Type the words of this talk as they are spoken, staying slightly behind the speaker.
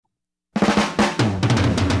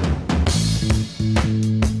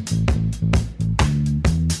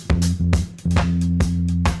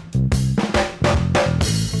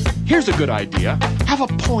Here's a good idea. Have a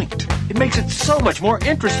point. It makes it so much more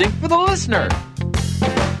interesting for the listener.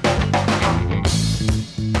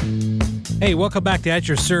 Hey, welcome back to At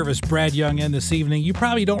Your Service, Brad Young in this evening. You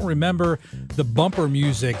probably don't remember the bumper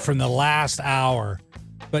music from the last hour.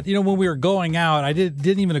 But, you know, when we were going out, didn't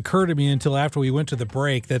even occur to me until after we went to the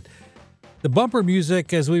break that the bumper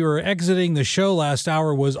music as we were exiting the show last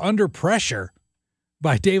hour was Under Pressure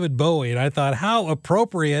by David Bowie. And I thought, how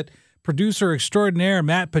appropriate, producer extraordinaire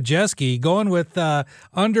Matt Pajeski going with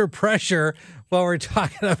Under Pressure while we're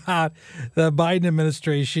talking about the Biden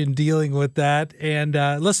administration dealing with that. And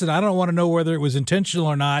listen, I don't want to know whether it was intentional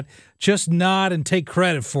or not. Just nod and take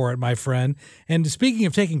credit for it, my friend. And speaking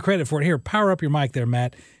of taking credit for it, here, power up your mic there,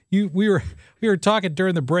 Matt. We were talking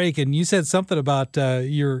during the break, and you said something about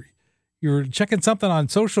you were checking something on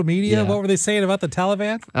social media. Yeah. What were they saying about the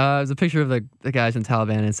Taliban? It was a picture of the guys in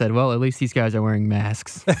Taliban, and it said, well, at least these guys are wearing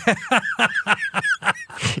masks.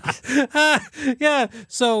 Yeah,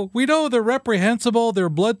 so we know they're reprehensible, they're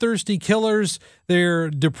bloodthirsty killers,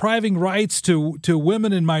 they're depriving rights to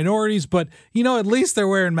women and minorities, but, you know, at least they're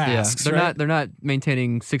wearing masks. Yeah, they're not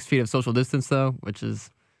maintaining 6 feet of social distance, though, which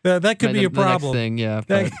is... that could be a problem. The next thing, yeah,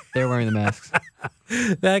 but they're wearing the masks.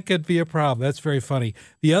 That could be a problem. That's very funny.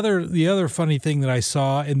 The other funny thing that I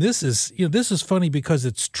saw, and this is funny because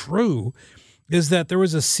it's true, is that there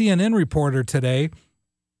was a CNN reporter today.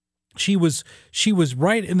 She was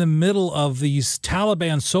right in the middle of these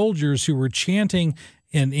Taliban soldiers who were chanting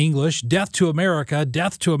in English, "Death to America,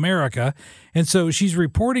 death to America." And so she's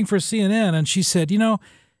reporting for CNN, and she said, you know,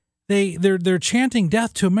 they're chanting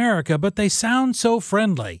 "Death to America," but they sound so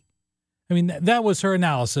friendly. I mean, that was her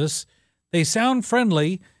analysis. They sound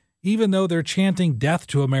friendly, even though they're chanting "Death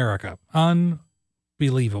to America."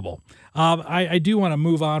 Unbelievable. I do want to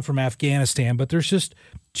move on from Afghanistan, but there's just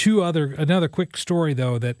another quick story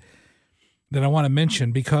though that I want to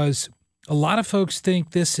mention, because a lot of folks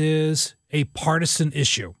think this is a partisan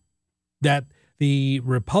issue, that the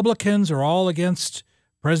Republicans are all against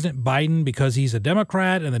President Biden because he's a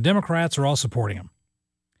Democrat and the Democrats are all supporting him.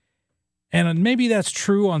 And maybe that's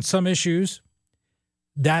true on some issues.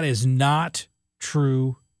 That is not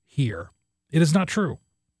true here. It is not true.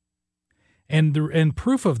 And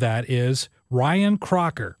proof of that is Ryan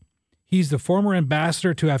Crocker. He's the former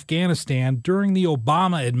ambassador to Afghanistan during the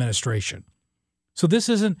Obama administration. So this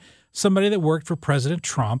isn't somebody that worked for President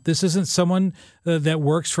Trump. This isn't someone that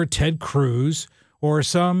works for Ted Cruz or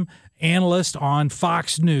some analyst on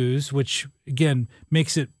Fox News, which, again,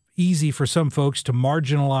 makes it easy for some folks to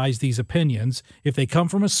marginalize these opinions if they come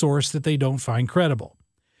from a source that they don't find credible.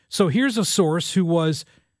 So here's a source who was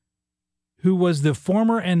the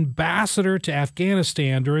former ambassador to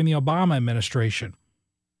Afghanistan during the Obama administration.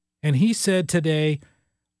 And he said today,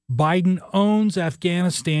 Biden owns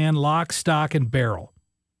Afghanistan lock, stock, and barrel.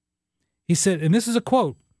 He said, and this is a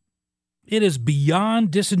quote, "It is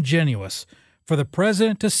beyond disingenuous for the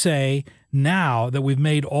president to say now that we've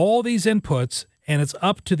made all these inputs and it's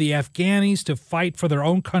up to the Afghanis to fight for their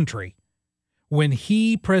own country, when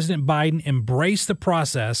he, President Biden, embraced the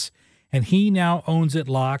process and he now owns it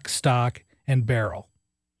lock, stock, and barrel."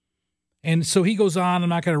 And so he goes on, I'm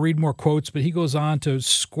not going to read more quotes, but he goes on to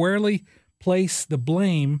squarely place the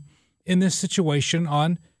blame in this situation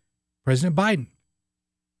on President Biden.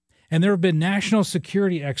 And there have been national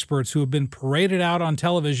security experts who have been paraded out on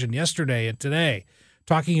television yesterday and today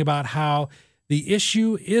talking about how the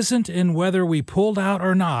issue isn't in whether we pulled out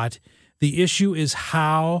or not. The issue is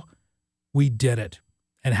how we did it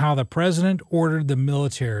and how the president ordered the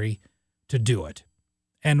military to do it.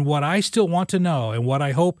 And what I still want to know, and what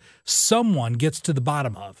I hope someone gets to the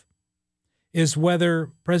bottom of, is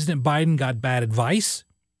whether President Biden got bad advice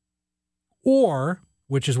or,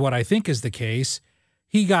 which is what I think is the case,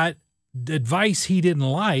 he got advice he didn't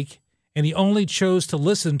like and he only chose to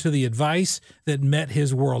listen to the advice that met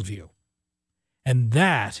his worldview. And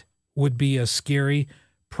that would be a scary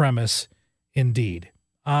premise indeed.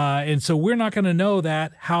 And so we're not going to know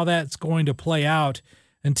how that's going to play out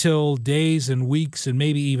until days and weeks and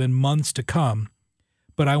maybe even months to come.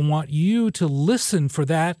 But I want you to listen for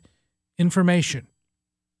that information,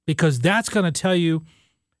 because that's going to tell you,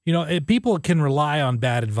 people can rely on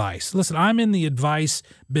bad advice. Listen, I'm in the advice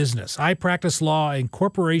business. I practice law, and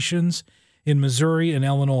corporations in Missouri and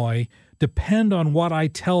Illinois depend on what I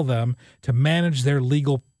tell them to manage their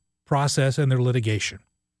legal process and their litigation.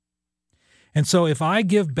 And so if I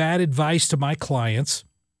give bad advice to my clients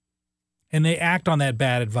and they act on that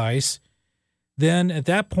bad advice, then at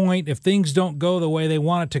that point, if things don't go the way they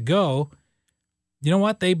want it to go, you know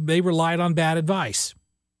what? They relied on bad advice,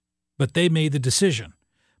 but they made the decision.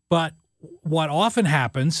 But what often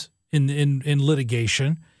happens in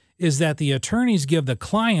litigation is that the attorneys give the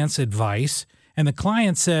clients advice, and the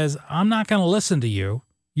client says, I'm not going to listen to you.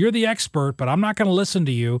 You're the expert, but I'm not going to listen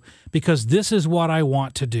to you because this is what I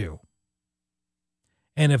want to do.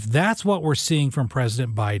 And if that's what we're seeing from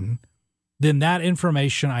President Biden, then that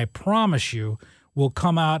information, I promise you, will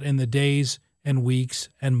come out in the days and weeks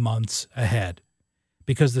and months ahead,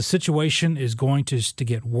 because the situation is going to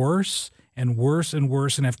get worse and worse and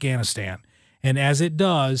worse in Afghanistan. And as it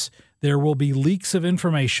does, there will be leaks of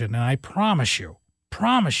information. And I promise you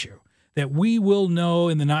that we will know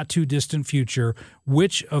in the not too distant future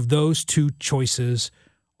which of those two choices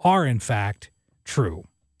are in fact true.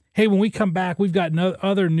 Hey, when we come back, we've got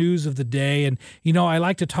other news of the day. And, I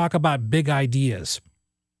like to talk about big ideas.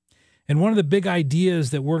 And one of the big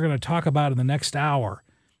ideas that we're going to talk about in the next hour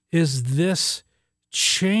is this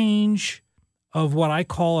change of what I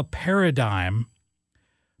call a paradigm,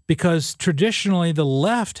 because traditionally the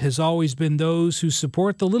left has always been those who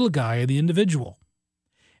support the little guy, the individual.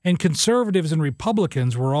 And conservatives and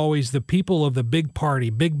Republicans were always the people of the big party,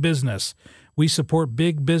 big business. We support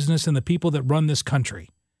big business and the people that run this country.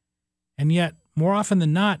 And yet, more often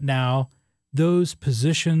than not now, those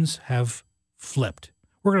positions have flipped.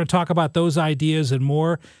 We're going to talk about those ideas and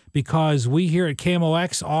more, because we here at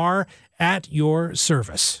KMOX are at your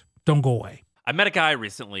service. Don't go away. I met a guy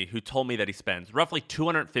recently who told me that he spends roughly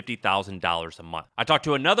 $250,000 a month. I talked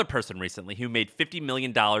to another person recently who made $50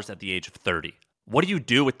 million at the age of 30. What do you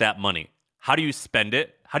do with that money? How do you spend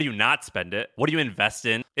it? How do you not spend it? What do you invest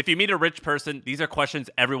in? If you meet a rich person, these are questions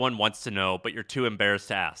everyone wants to know, but you're too embarrassed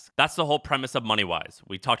to ask. That's the whole premise of MoneyWise.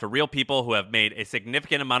 We talk to real people who have made a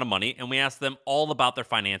significant amount of money, and we ask them all about their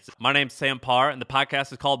finances. My name's Sam Parr, and the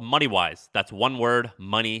podcast is called MoneyWise. That's one word,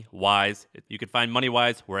 MoneyWise. You can find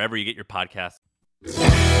MoneyWise wherever you get your podcasts.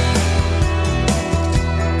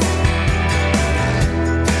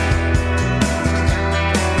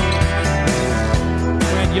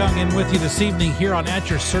 Young in with you this evening here on At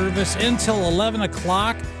Your Service until 11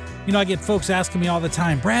 o'clock. I get folks asking me all the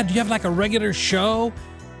time, Brad, do you have like a regular show?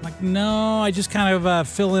 I'm like, no, I just kind of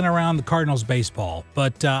fill in around the Cardinals baseball.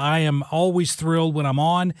 But I am always thrilled when I'm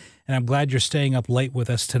on, and I'm glad you're staying up late with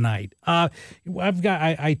us tonight. I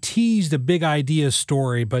teased a big idea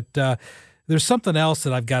story, but there's something else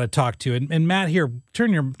that I've got to talk to. And Matt, here,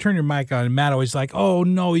 turn your mic on. And Matt always like, oh,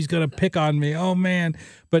 no, he's going to pick on me. Oh, man.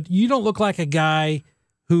 But you don't look like a guy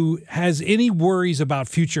who has any worries about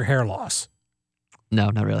future hair loss. No,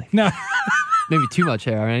 not really. No. Maybe too much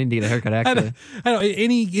hair. I need to get a haircut, actually. I don't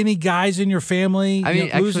any guys in your family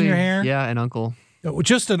losing your hair? Yeah, an uncle.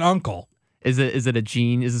 Just an uncle. Is it a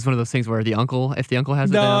gene? Is this one of those things where if the uncle has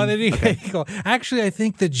it? No, okay. Actually, I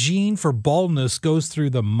think the gene for baldness goes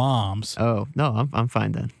through the moms. Oh, no, I'm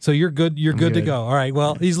fine then. So you're good. You're good to go. All right.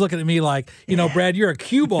 Well, he's looking at me like, Brad, you're a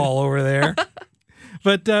cue ball over there.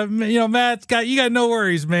 But, Matt, you got no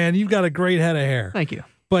worries, man. You've got a great head of hair. Thank you.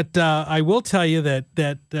 But I will tell you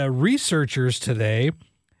that researchers today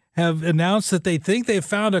have announced that they think they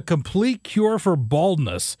found a complete cure for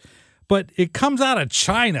baldness. But it comes out of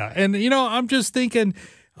China. And, I'm just thinking,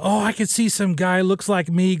 I could see some guy looks like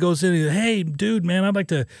me, goes in and, hey, dude, man, I'd like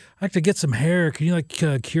to get some hair. Can you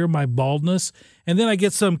cure my baldness? And then I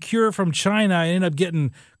get some cure from China. I end up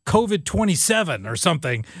getting COVID-27 or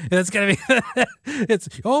something. It's gonna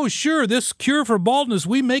be. Sure, this cure for baldness,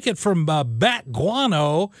 we make it from bat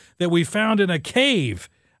guano that we found in a cave,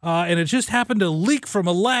 and it just happened to leak from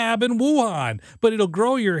a lab in Wuhan. But it'll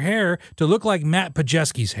grow your hair to look like Matt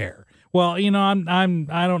Pajeski's hair. Well, I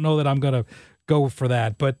don't know that I'm gonna go for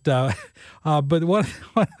that, but one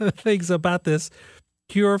of the things about this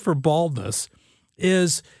cure for baldness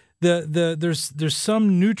is there's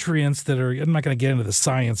some nutrients that are, I'm not going to get into the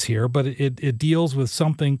science here, but it deals with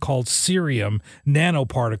something called serum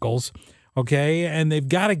nanoparticles, okay? And they've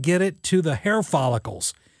got to get it to the hair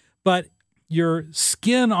follicles. But your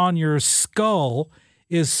skin on your skull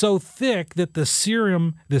is so thick that the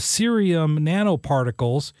serum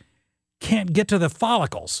nanoparticles can't get to the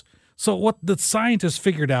follicles. So what the scientists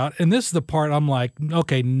figured out, and this is the part I'm like,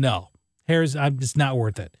 okay, no, it's not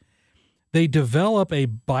worth it. They develop a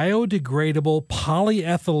biodegradable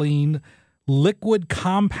polyethylene liquid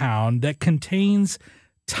compound that contains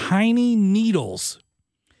tiny needles,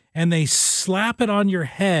 and they slap it on your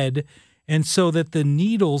head, and so that the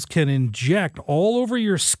needles can inject all over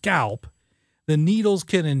your scalp. The needles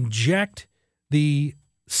can inject the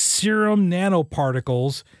serum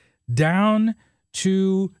nanoparticles down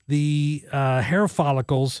to the hair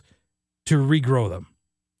follicles to regrow them.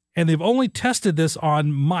 And they've only tested this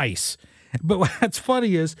on mice. But what's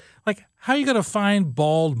funny is, like, how are you going to find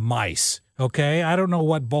bald mice? Okay, I don't know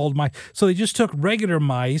what bald mice. So they just took regular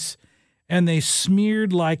mice and they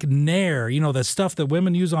smeared like Nair, the stuff that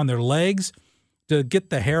women use on their legs to get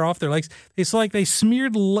the hair off their legs. It's like they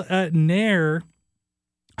smeared Nair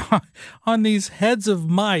on these heads of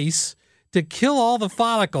mice to kill all the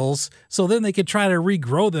follicles so then they could try to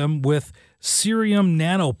regrow them with serum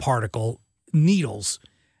nanoparticle needles.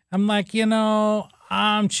 I'm like,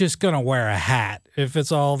 I'm just going to wear a hat if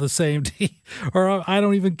it's all the same or I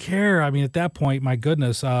don't even care. I mean, at that point, my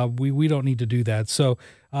goodness, we don't need to do that. So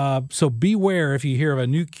beware if you hear of a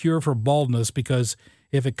new cure for baldness, because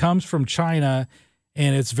if it comes from China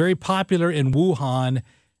and it's very popular in Wuhan,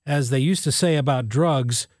 as they used to say about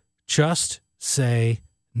drugs, just say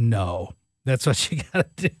no. That's what you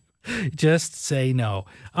got to do. Just say no.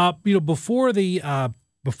 Before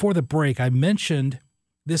the break, I mentioned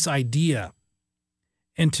this idea.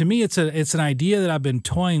 And to me, it's an idea that I've been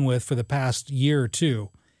toying with for the past year or two.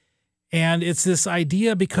 And it's this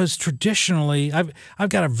idea because traditionally, I've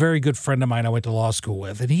got a very good friend of mine I went to law school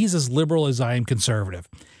with, and he's as liberal as I am conservative.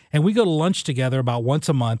 And we go to lunch together about once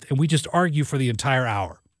a month, and we just argue for the entire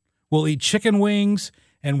hour. We'll eat chicken wings,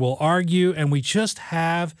 and we'll argue, and we just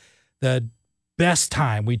have the best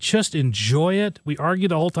time. We just enjoy it. We argue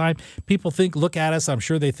the whole time. People look at us. I'm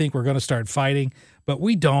sure they think we're going to start fighting, but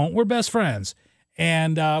we don't. We're best friends.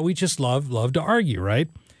 And we just love to argue, right?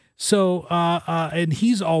 So, and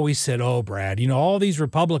he's always said, oh, Brad, all these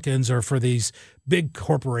Republicans are for these big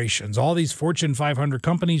corporations. All these Fortune 500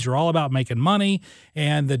 companies are all about making money,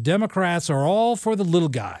 and the Democrats are all for the little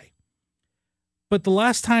guy. But the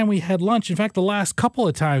last time we had lunch, in fact, the last couple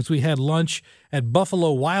of times we had lunch at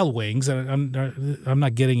Buffalo Wild Wings, and I'm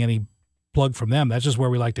not getting any plug from them. That's just where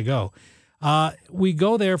we like to go. We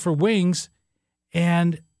go there for wings,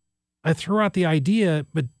 and I threw out the idea,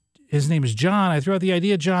 but his name is John. I threw out the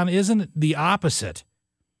idea, John, isn't the opposite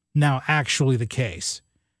now actually the case?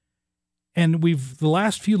 And the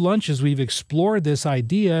last few lunches, we've explored this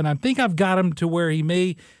idea, and I think I've got him to where he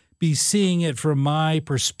may be seeing it from my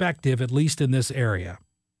perspective, at least in this area.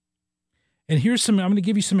 And I'm going to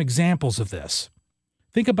give you some examples of this.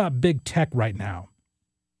 Think about big tech right now.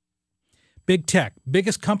 Big tech,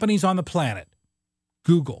 biggest companies on the planet: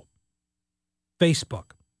 Google,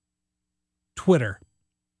 Facebook, Twitter,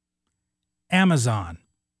 Amazon.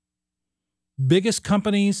 Biggest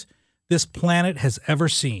companies this planet has ever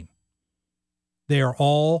seen. They are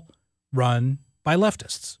all run by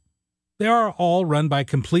leftists. They are all run by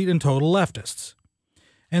complete and total leftists.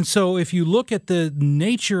 And so if you look at the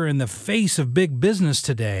nature and the face of big business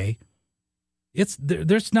today,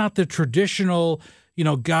 there's not the traditional,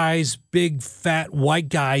 guys, big fat white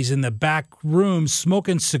guys in the back room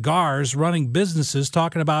smoking cigars, running businesses,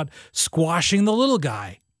 talking about squashing the little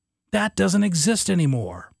guy. That doesn't exist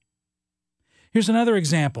anymore. Here's another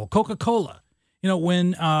example: Coca-Cola.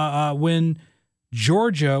 When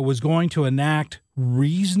Georgia was going to enact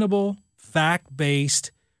reasonable,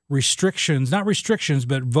 fact-based not restrictions,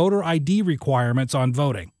 but voter ID requirements on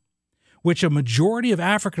voting, which a majority of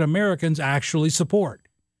African Americans actually support.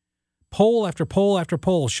 Poll after poll after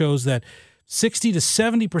poll shows that 60 to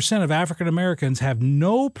 70% of African Americans have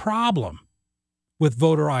no problem with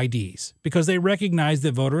voter IDs because they recognize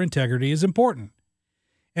that voter integrity is important.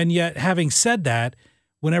 And yet, having said that,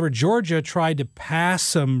 whenever Georgia tried to pass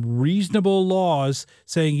some reasonable laws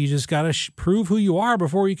saying you just got to prove who you are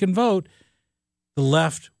before you can vote, the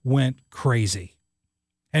left went crazy.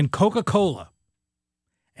 And Coca-Cola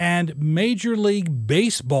and Major League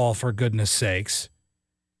Baseball, for goodness sakes,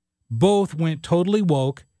 both went totally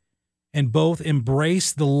woke and both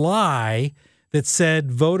embraced the lie that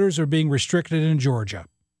said voters are being restricted in Georgia.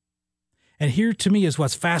 And here, to me, is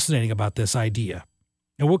what's fascinating about this idea.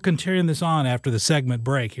 And we'll continue this on after the segment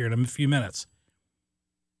break here in a few minutes.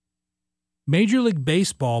 Major League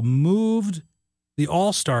Baseball moved the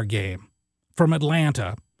All-Star game from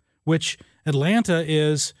Atlanta, which Atlanta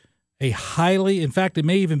is a in fact, it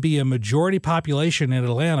may even be a majority population in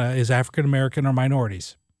Atlanta is African American or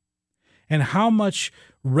minorities. And how much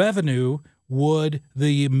revenue would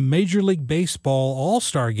the Major League Baseball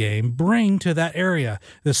All-Star game bring to that area?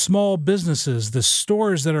 The small businesses, the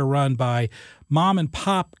stores that are run by mom and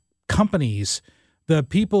pop companies, the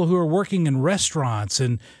people who are working in restaurants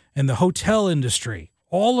and the hotel industry,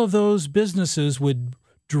 all of those businesses would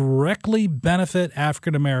directly benefit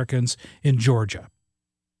African Americans in Georgia.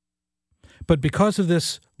 But because of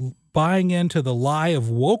this buying into the lie of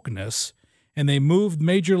wokeness, and they moved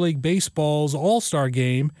Major League Baseball's All-Star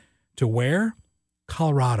game to where?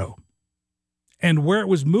 Colorado. And where it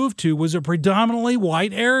was moved to was a predominantly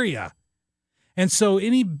white area. And so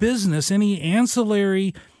any business, any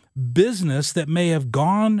ancillary business that may have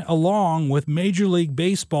gone along with Major League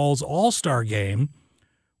Baseball's All-Star game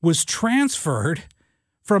was transferred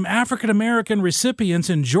from African-American recipients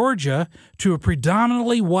in Georgia to a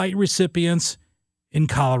predominantly white recipients in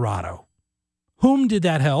Colorado. Whom did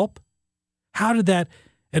that help? How did that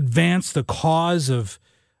advance the cause of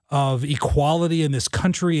equality in this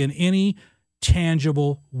country in any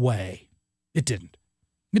tangible way? It didn't.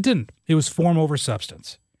 It didn't. It was form over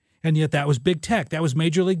substance. And yet that was big tech. That was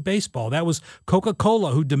Major League Baseball. That was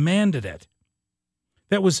Coca-Cola who demanded it.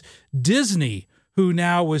 That was Disney who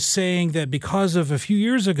now was saying that because of a few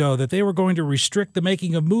years ago that they were going to restrict the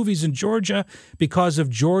making of movies in Georgia because of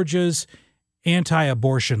Georgia's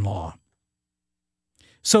anti-abortion law.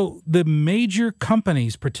 So the major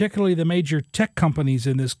companies, particularly the major tech companies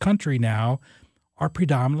in this country now, are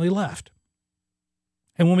predominantly left.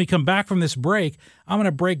 And when we come back from this break, I'm going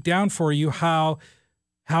to break down for you how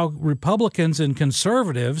Republicans and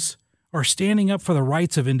conservatives are standing up for the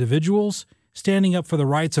rights of individuals, standing up for the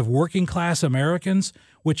rights of working class Americans,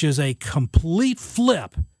 which is a complete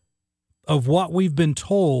flip of what we've been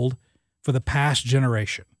told for the past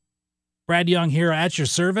generation. Brad Young here at your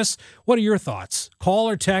service. What are your thoughts? Call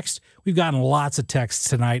or text. We've gotten lots of texts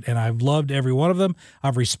tonight, and I've loved every one of them.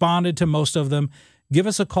 I've responded to most of them. Give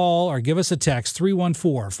us a call or give us a text,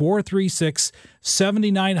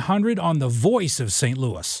 314-436-7900 on the voice of St.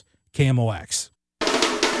 Louis, KMOX.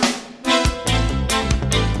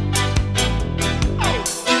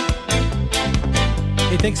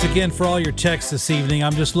 Hey, thanks again for all your texts this evening.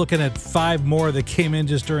 I'm just looking at 5 more that came in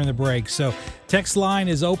just during the break. So text line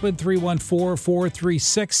is open,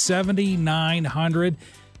 314-436-7900.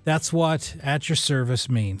 That's what at your service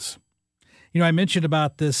means. You know, I mentioned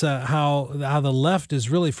about this, how the left is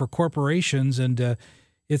really for corporations, and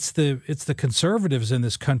it's the conservatives in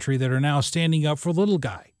this country that are now standing up for the little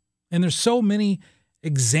guy. And there's so many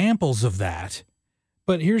examples of that.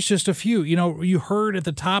 But here's just a few. You know, you heard at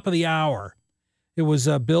the top of the hour, it was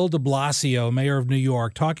Bill de Blasio, mayor of New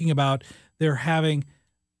York, talking about they're having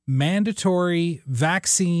mandatory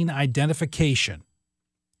vaccine identification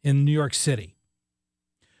in New York City.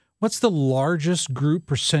 What's the largest group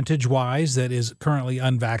percentage-wise that is currently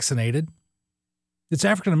unvaccinated? It's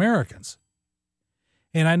African Americans.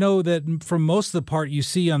 And I know that from most of the part you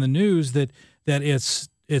see on the news that it's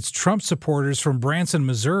Trump supporters from Branson,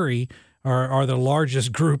 Missouri are the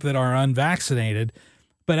largest group that are unvaccinated.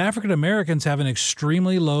 But African Americans have an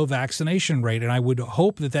extremely low vaccination rate, and I would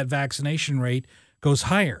hope that that vaccination rate goes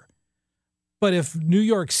higher. But if New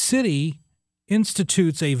York City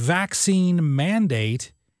institutes a vaccine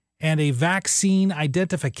mandate and a vaccine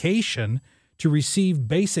identification to receive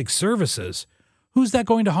basic services, who's that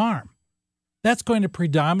going to harm? That's going to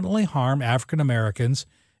predominantly harm African Americans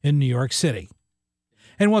in New York City.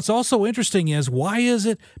 And what's also interesting is, why is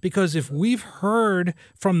it? Because if we've heard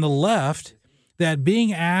from the left that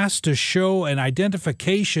being asked to show an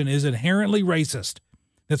identification is inherently racist,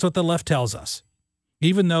 that's what the left tells us,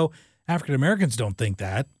 even though African Americans don't think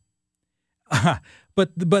that.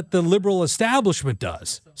 But the liberal establishment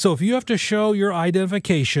does. So if you have to show your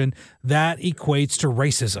identification, that equates to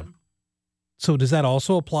racism. So does that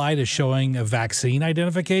also apply to showing a vaccine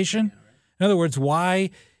identification? In other words, why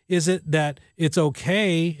is it that it's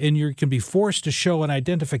okay and you can be forced to show an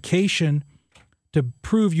identification to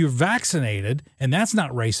prove you're vaccinated, and that's not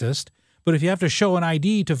racist, but if you have to show an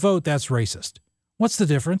ID to vote, that's racist? What's the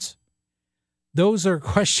difference? Those are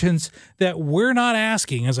questions that we're not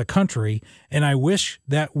asking as a country, and I wish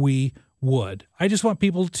that we would. I just want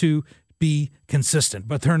people to be consistent,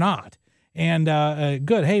 but they're not. And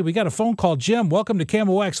good. Hey, we got a phone call. Jim, welcome to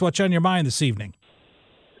KMOX. What's on your mind this evening?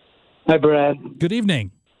 Hi, Brad. Good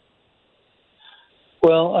evening.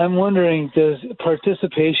 Well, I'm wondering, does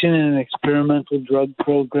participation in an experimental drug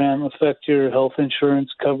program affect your health insurance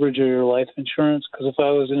coverage or your life insurance? Because if I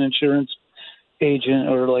was an insurance agent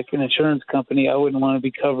or like an insurance company, I wouldn't want to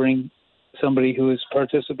be covering somebody who is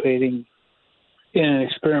participating in an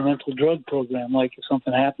experimental drug program, like if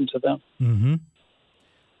something happened to them. Mm-hmm.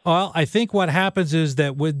 Well, I think what happens is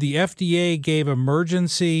that when the FDA gave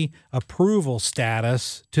emergency approval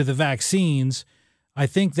status to the vaccines, I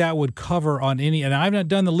think that would cover on any, and I've not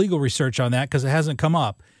done the legal research on that because it hasn't come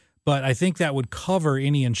up, but I think that would cover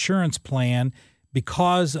any insurance plan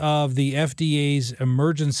because of the FDA's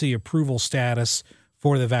emergency approval status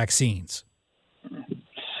for the vaccines.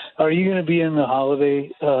 Are you going to be in the holiday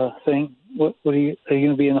thing? Are you going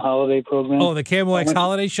to be in the holiday program? Oh, the KMOX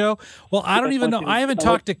holiday show? Well, I don't even know. I haven't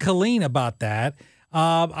talked to Colleen about that.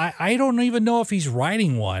 I don't even know if he's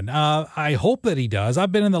writing one. I hope that he does.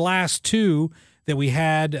 I've been in the last two that we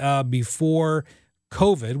had before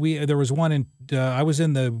COVID. There was one I was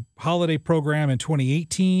in the holiday program in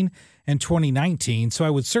 2018 and 2019, so I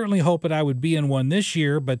would certainly hope that I would be in one this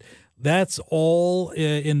year, but that's all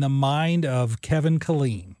in the mind of Kevin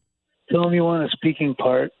Killeen. Tell him you want a speaking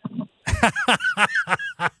part.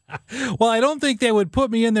 Well, I don't think they would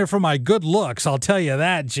put me in there for my good looks. I'll tell you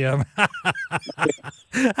that, Jim.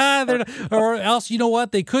 Or else, you know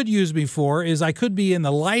what they could use me for is I could be in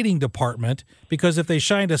the lighting department, because if they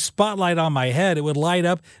shined a spotlight on my head, it would light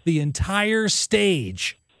up the entire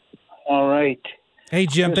stage. All right. Hey,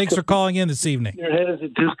 Jim, thanks for calling in this evening. Your head is a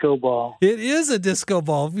disco ball. It is a disco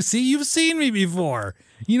ball. See, you've seen me before.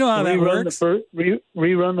 You know how that works.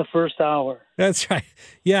 Rerun the first hour. That's right.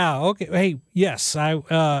 Yeah. Okay. Hey, yes,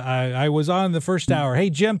 I was on the first hour. Hey,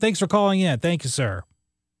 Jim, thanks for calling in. Thank you, sir.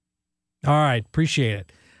 All right. Appreciate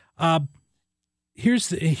it.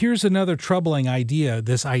 Here's another troubling idea.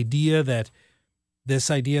 This idea that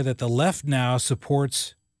the left now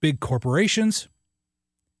supports big corporations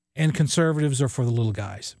and conservatives are for the little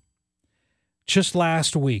guys. Just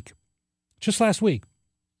last week,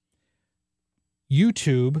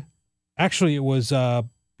 YouTube, actually it was, I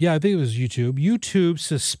think it was YouTube. YouTube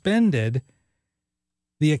suspended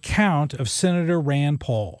the account of Senator Rand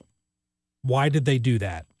Paul. Why did they do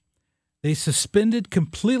that? They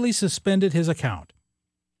completely suspended his account.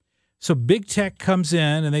 So big tech comes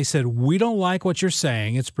in and they said, we don't like what you're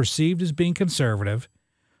saying. It's perceived as being conservative.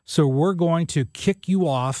 So we're going to kick you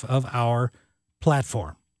off of our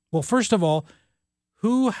platform. Well, first of all,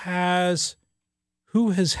 who has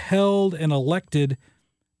held and elected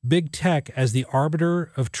big tech as the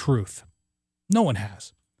arbiter of truth? No one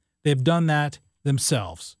has. They've done that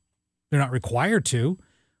themselves. They're not required to.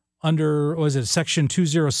 Under, Section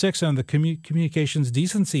 206 under the Communications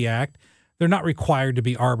Decency Act, they're not required to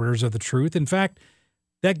be arbiters of the truth. In fact,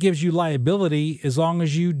 that gives you liability as long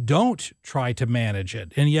as you don't try to manage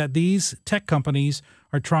it. And yet these tech companies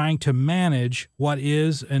are trying to manage what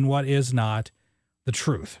is and what is not the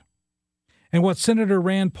truth. And what Senator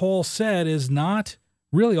Rand Paul said is not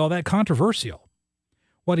really all that controversial.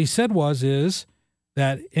 What he said is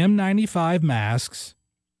that N95 masks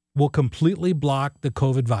will completely block the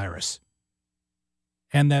COVID virus,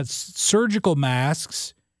 and that surgical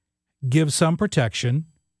masks give some protection,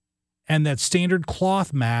 and that standard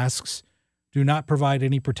cloth masks do not provide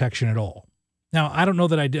any protection at all. Now, I don't know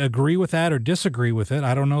that I agree with that or disagree with it.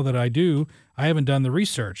 I don't know that I do. I haven't done the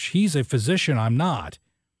research. He's a physician. I'm not.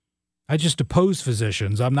 I just oppose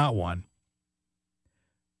physicians. I'm not one.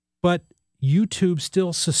 But YouTube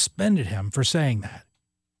still suspended him for saying that.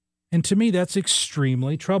 And to me, that's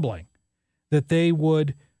extremely troubling, that they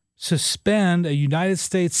would suspend a United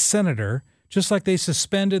States senator just like they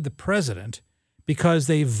suspended the president because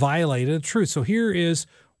they violated the truth. So here is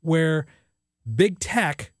where big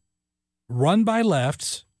tech, run by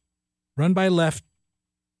lefties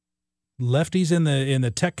in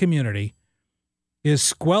the tech community, is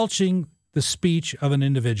squelching the speech of an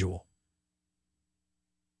individual.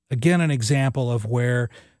 Again, an example of where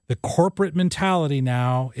the corporate mentality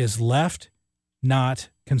now is left, not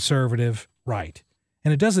conservative, right.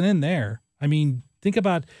 And it doesn't end there. I mean, think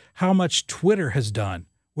about how much Twitter has done,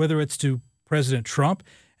 whether it's to President Trump.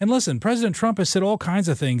 And listen, President Trump has said all kinds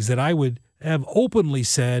of things that I would have openly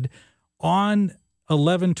said on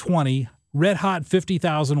 11/20, red hot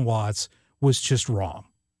 50,000 watts, was just wrong.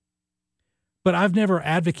 But I've never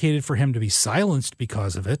advocated for him to be silenced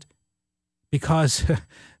because of it, because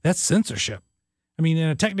that's censorship. I mean, in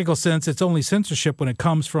a technical sense, it's only censorship when it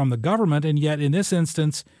comes from the government. And yet in this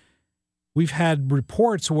instance, we've had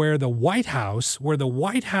reports where the White House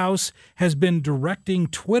has been directing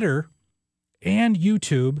Twitter and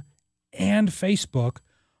YouTube and Facebook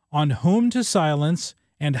on whom to silence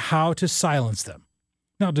and how to silence them.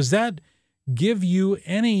 Now, does that give you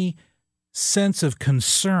any sense of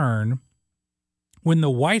concern when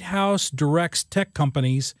the White House directs tech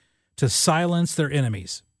companies to silence their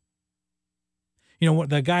enemies? You know,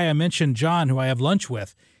 the guy I mentioned, John, who I have lunch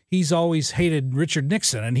with, he's always hated Richard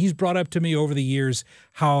Nixon, and he's brought up to me over the years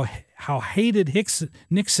how hated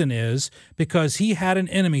Nixon is because he had an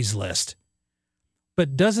enemies list.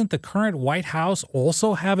 But doesn't the current White House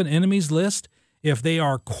also have an enemies list if they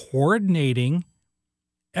are coordinating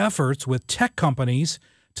efforts with tech companies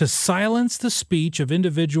to silence the speech of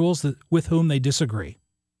individuals with whom they disagree?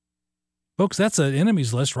 Folks, that's an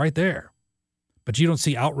enemies list right there. But you don't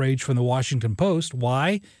see outrage from the Washington Post.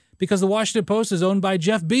 Why? Because the Washington Post is owned by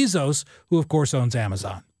Jeff Bezos, who, of course, owns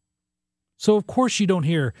Amazon. So, of course, you don't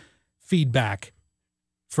hear feedback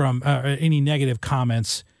from any negative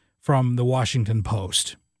comments from the Washington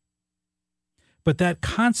Post. But that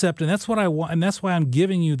concept, and that's what I want, and that's why I'm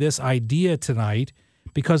giving you this idea tonight,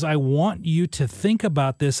 because I want you to think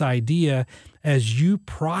about this idea as you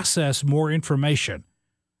process more information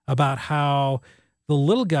about how the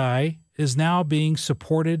little guy is now being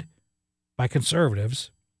supported by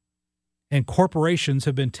conservatives and corporations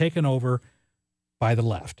have been taken over by the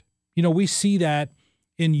left. You know, we see that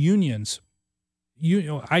in unions.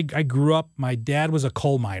 I grew up, my dad was a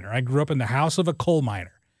coal miner. I grew up in the house of a coal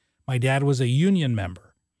miner. My dad was a union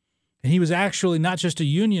member. And he was actually not just a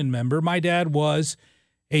union member. My dad was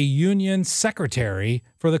a union secretary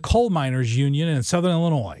for the coal miners union in Southern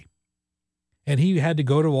Illinois. And he had to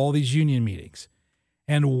go to all these union meetings.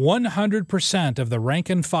 And 100% of the rank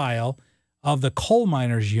and file of the coal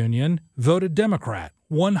miners union voted Democrat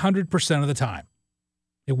 100% of the time.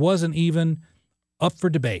 It wasn't even up for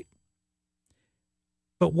debate.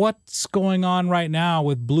 But what's going on right now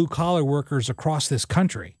with blue-collar workers across this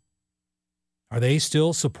country? Are they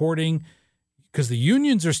still supporting, because the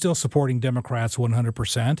unions are still supporting Democrats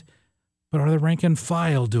 100%, but are the rank and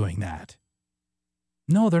file doing that?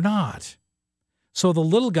 No, they're not. So the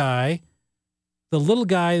little guy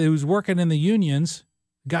who's working in the unions,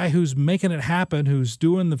 the guy who's making it happen, who's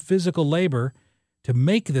doing the physical labor to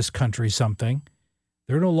make this country something,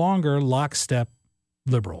 they're no longer lockstep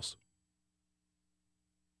liberals.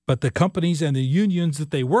 But the companies and the unions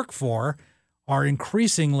that they work for are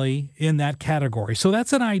increasingly in that category. So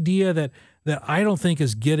that's an idea that I don't think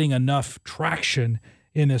is getting enough traction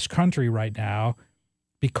in this country right now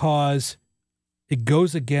because it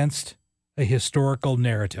goes against a historical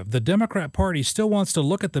narrative. The Democrat Party still wants to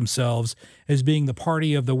look at themselves as being the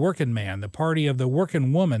party of the working man, the party of the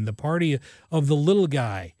working woman, the party of the little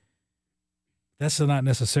guy. That's not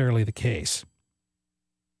necessarily the case.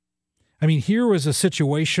 I mean, here was a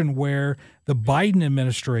situation where the Biden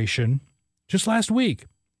administration, just last week,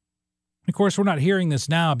 of course, we're not hearing this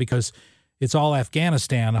now because it's all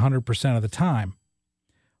Afghanistan 100% of the time.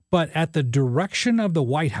 But at the direction of the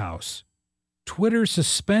White House, Twitter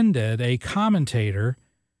suspended a commentator,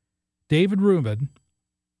 David Rubin,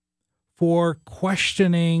 for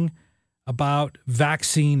questioning about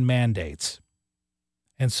vaccine mandates.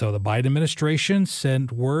 And so the Biden administration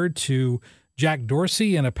sent word to Jack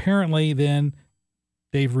Dorsey, and apparently then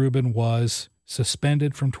Dave Rubin was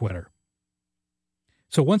suspended from Twitter.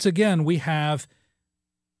 So once again, we have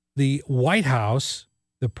the White House,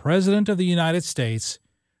 the President of the United States,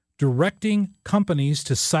 directing companies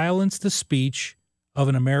to silence the speech of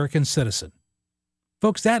an American citizen.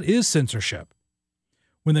 Folks, that is censorship.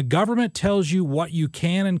 When the government tells you what you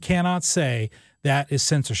can and cannot say, that is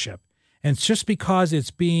censorship. And it's just because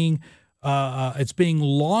it's being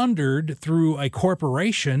laundered through a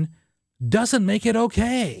corporation doesn't make it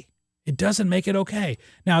okay. It doesn't make it okay.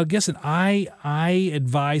 Now, I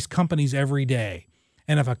advise companies every day.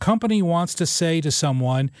 And if a company wants to say to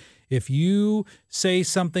someone, if you say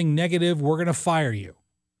something negative, we're going to fire you,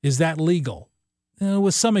 is that legal?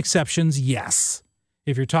 With some exceptions, yes.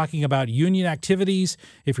 If you're talking about union activities,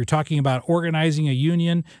 if you're talking about organizing a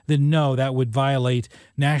union, then no, that would violate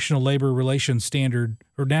National Labor Relations Standard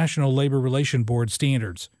or National Labor Relation Board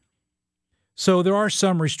standards. So there are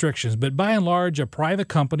some restrictions, but by and large, a private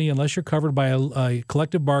company, unless you're covered by a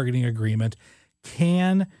collective bargaining agreement,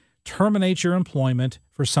 can terminate your employment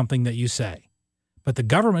for something that you say. But the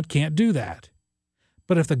government can't do that.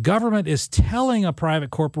 But if the government is telling a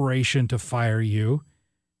private corporation to fire you,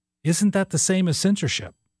 isn't that the same as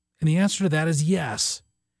censorship? And the answer to that is yes.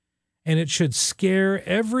 And it should scare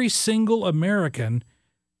every single American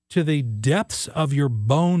to the depths of your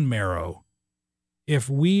bone marrow if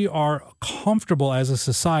we are comfortable as a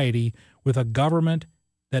society with a government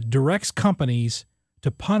that directs companies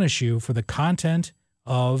to punish you for the content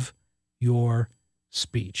of your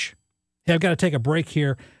speech. Hey, I've got to take a break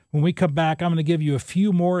here. When we come back, I'm going to give you a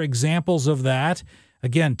few more examples of that.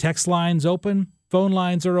 Again, text lines open. Phone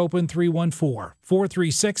lines are open,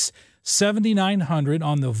 314-436-7900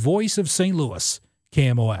 on the Voice of St. Louis,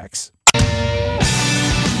 KMOX.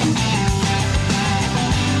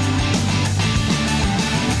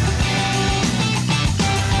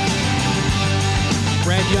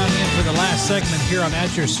 Brad Young in for the last segment here on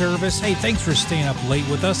At Your Service. Hey, thanks for staying up late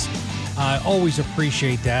with us. I always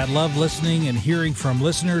appreciate that. Love listening and hearing from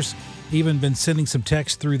listeners. Even been sending some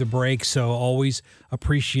text through the break, so always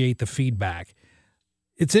appreciate the feedback.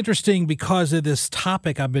 It's interesting because of this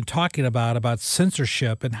topic I've been talking about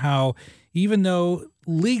censorship, and how even though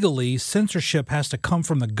legally censorship has to come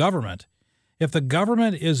from the government, if the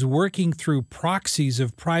government is working through proxies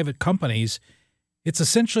of private companies, it's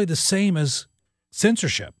essentially the same as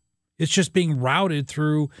censorship. It's just being routed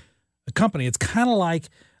through a company. It's kind of like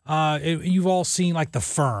You've all seen like The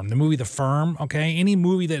Firm, the movie The Firm, okay? Any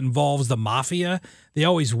movie that involves the mafia, they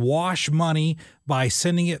always wash money by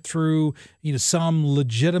sending it through some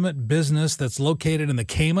legitimate business that's located in the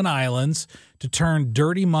Cayman Islands to turn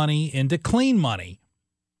dirty money into clean money.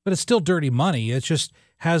 But it's still dirty money. It just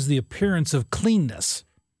has the appearance of cleanness.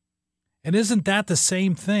 And isn't that the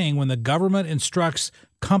same thing when the government instructs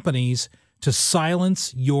companies to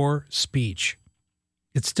silence your speech?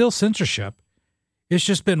 It's still censorship. It's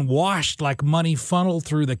just been washed like money funneled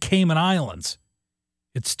through the Cayman Islands.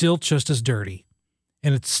 It's still just as dirty.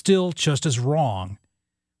 And it's still just as wrong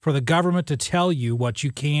for the government to tell you what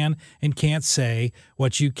you can and can't say,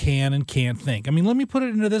 what you can and can't think. I mean, let me put it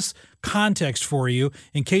into this context for you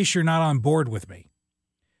in case you're not on board with me.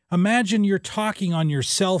 Imagine you're talking on your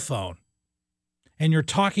cell phone and you're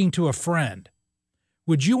talking to a friend.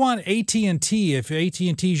 Would you want AT&T, if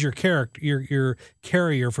AT&T is your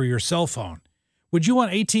carrier for your cell phone, would you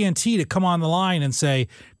want AT&T to come on the line and say,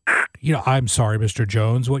 I'm sorry, Mr.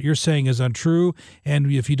 Jones, what you're saying is untrue,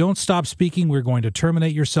 and if you don't stop speaking, we're going to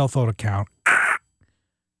terminate your cell phone account?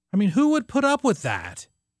 I mean, who would put up with that?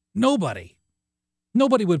 Nobody.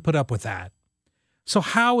 Nobody would put up with that. So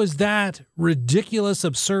how is that ridiculous,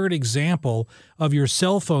 absurd example of your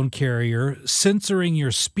cell phone carrier censoring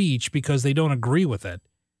your speech because they don't agree with it?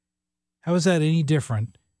 How is that any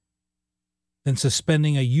different than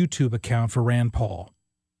suspending a YouTube account for Rand Paul?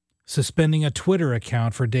 Suspending a Twitter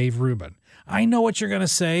account for Dave Rubin? I know what you're going to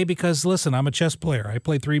say because, listen, I'm a chess player. I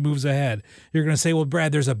play 3 moves ahead. You're going to say, well,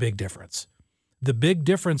 Brad, there's a big difference. The big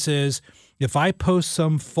difference is if I post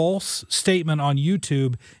some false statement on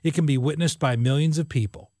YouTube, it can be witnessed by millions of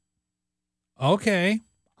people. Okay,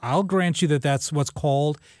 I'll grant you that that's what's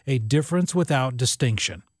called a difference without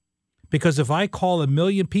distinction. Because if I call 1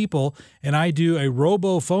 million people and I do a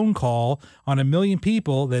robo phone call on 1 million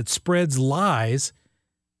people that spreads lies,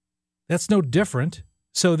 that's no different.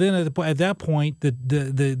 So then at that point, the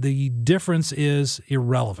difference is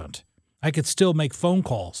irrelevant. I could still make phone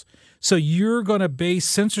calls. So you're going to base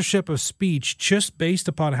censorship of speech just based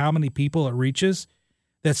upon how many people it reaches?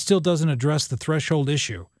 That still doesn't address the threshold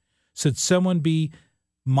issue. Should someone be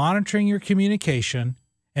monitoring your communication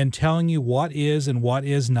and telling you what is and what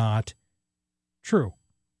is not true?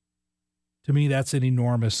 To me, that's an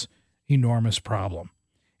enormous, enormous problem.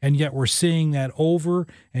 And yet we're seeing that over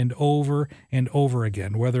and over and over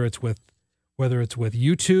again, whether it's with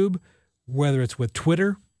YouTube, whether it's with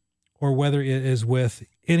Twitter, or whether it is with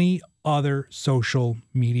any other social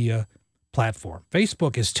media platform.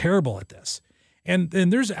 Facebook is terrible at this. And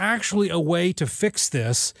there's actually a way to fix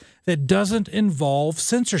this that doesn't involve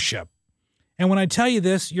censorship. And when I tell you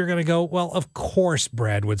this, you're going to go, well, of course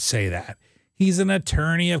Brad would say that. He's an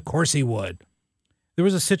attorney. Of course he would. There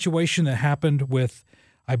was a situation that happened with,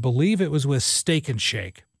 I believe it was with Steak and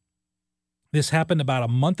Shake. This happened about a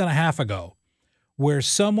month and a half ago, where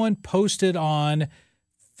someone posted on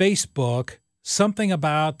Facebook something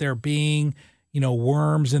about there being,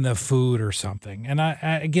 worms in the food or something. And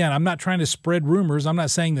again, I'm not trying to spread rumors. I'm not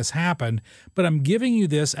saying this happened, but I'm giving you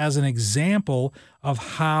this as an example of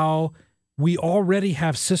how we already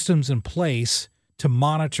have systems in place to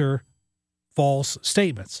monitor false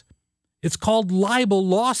statements. It's called libel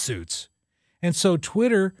lawsuits. And so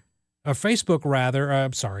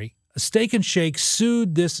Steak and Shake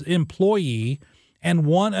sued this employee and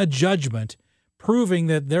won a judgment proving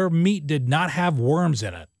that their meat did not have worms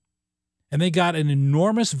in it. And they got an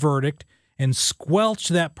enormous verdict and squelched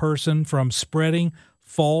that person from spreading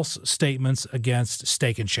false statements against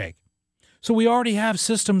Steak and Shake. So we already have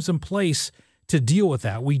systems in place to deal with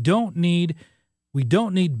that. We don't need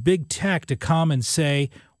big tech to come and say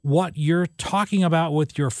what you're talking about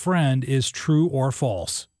with your friend is true or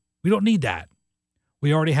false. We don't need that.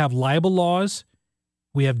 We already have libel laws.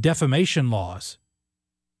 We have defamation laws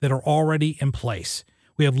that are already in place.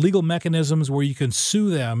 We have legal mechanisms where you can sue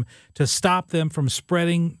them to stop them from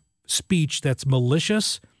spreading speech that's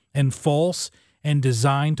malicious and false and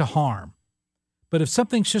designed to harm. But if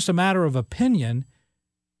something's just a matter of opinion,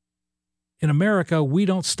 in America, we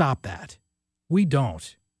don't stop that. We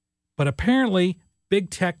don't. But apparently, big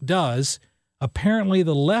tech does. Apparently,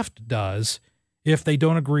 the left does if they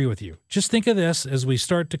don't agree with you. Just think of this as we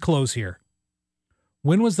start to close here.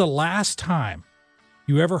 When was the last time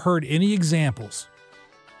you ever heard any examples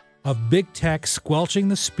of big tech squelching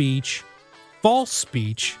the speech, false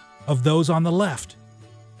speech of those on the left?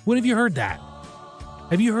 When have you heard that?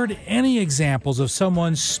 Have you heard any examples of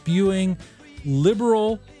someone spewing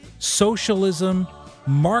liberal socialism,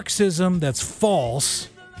 Marxism that's false,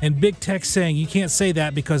 and big tech saying you can't say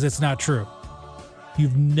that because it's not true?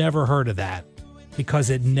 You've never heard of that because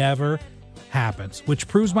it never, happens, which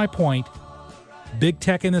proves my point. Big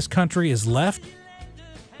tech in this country is left.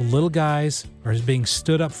 The little guys are being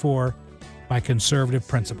stood up for by conservative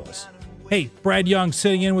principles. Hey, Brad Young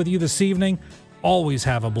sitting in with you this evening. Always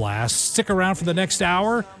have a blast. Stick around for the next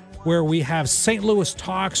hour where we have St. Louis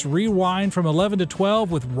Talks Rewind from 11 to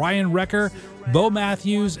 12 with Ryan Recker, Bo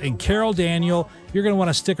Matthews, and Carol Daniel. You're going to want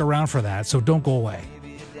to stick around for that, so don't go away.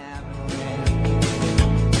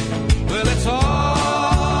 Well, it's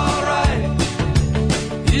all right,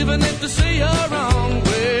 even if they say you're wrong.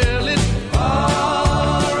 Well, it's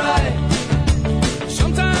all right.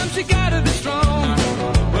 Sometimes you gotta be strong.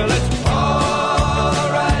 Well, it's all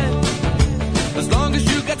right, as long as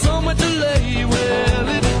you got so much to lay. Well,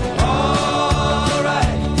 it's all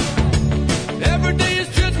right. Every day is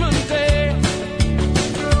Judgment Day.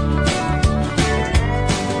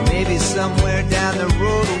 Maybe somewhere down the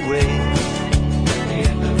road away,